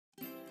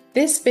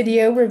This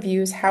video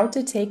reviews how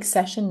to take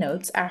session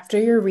notes after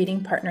your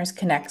Reading Partners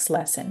Connects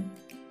lesson.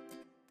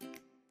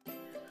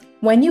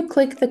 When you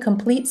click the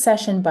Complete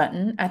Session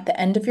button at the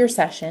end of your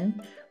session,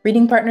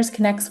 Reading Partners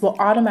Connects will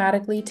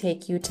automatically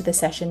take you to the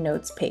session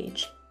notes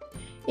page.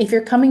 If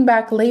you're coming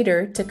back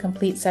later to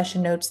complete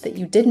session notes that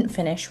you didn't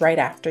finish right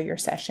after your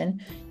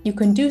session, you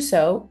can do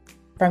so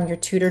from your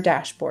tutor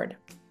dashboard.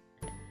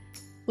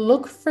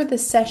 Look for the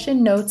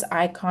session notes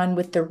icon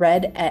with the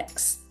red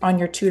X on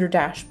your tutor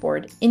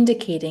dashboard,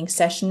 indicating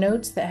session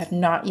notes that have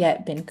not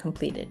yet been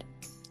completed.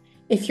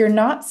 If you're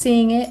not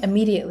seeing it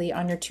immediately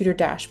on your tutor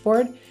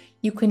dashboard,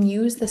 you can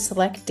use the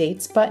Select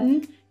Dates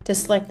button to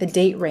select the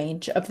date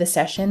range of the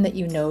session that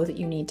you know that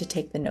you need to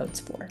take the notes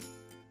for.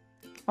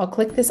 I'll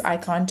click this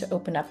icon to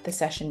open up the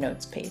session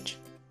notes page.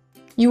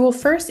 You will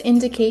first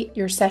indicate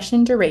your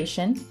session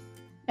duration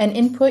and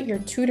input your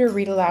tutor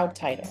read aloud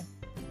title.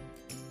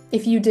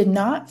 If you did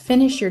not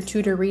finish your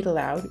tutor read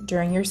aloud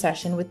during your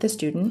session with the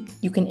student,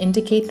 you can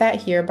indicate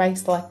that here by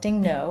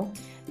selecting No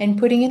and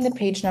putting in the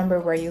page number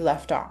where you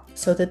left off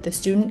so that the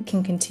student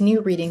can continue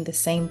reading the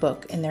same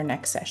book in their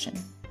next session.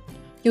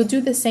 You'll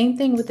do the same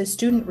thing with the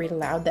student read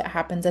aloud that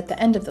happens at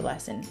the end of the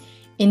lesson.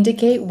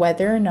 Indicate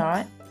whether or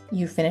not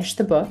you finished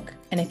the book,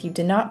 and if you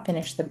did not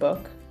finish the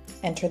book,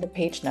 enter the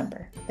page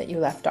number that you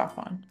left off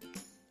on.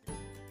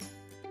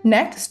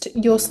 Next,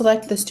 you'll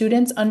select the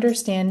student's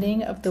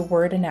understanding of the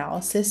word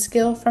analysis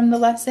skill from the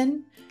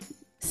lesson,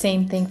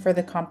 same thing for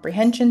the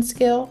comprehension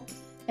skill,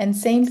 and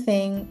same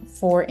thing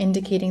for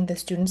indicating the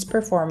student's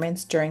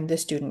performance during the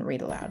student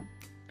read aloud.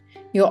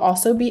 You'll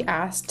also be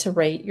asked to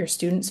rate your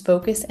student's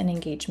focus and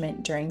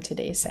engagement during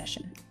today's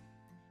session.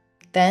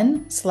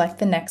 Then, select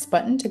the Next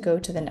button to go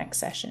to the next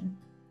session.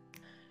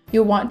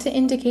 You'll want to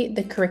indicate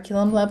the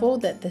curriculum level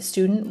that the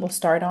student will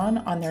start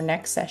on their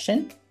next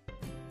session.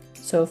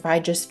 So if I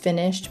just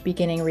finished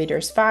Beginning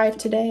Readers 5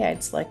 today,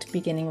 I'd select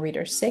Beginning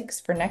Readers 6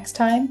 for next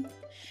time.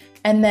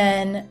 And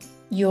then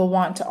you'll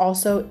want to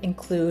also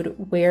include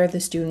where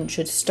the student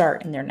should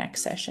start in their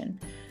next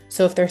session.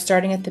 So if they're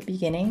starting at the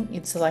beginning,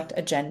 you'd select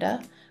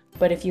Agenda.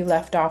 But if you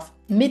left off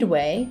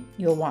midway,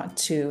 you'll want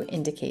to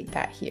indicate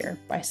that here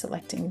by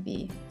selecting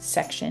the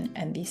section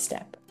and the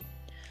step.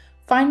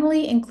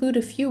 Finally, include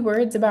a few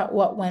words about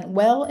what went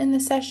well in the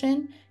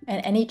session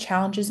and any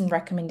challenges and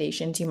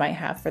recommendations you might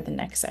have for the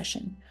next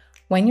session.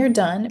 When you're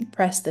done,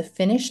 press the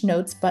Finish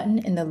Notes button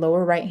in the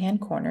lower right-hand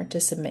corner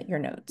to submit your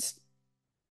notes.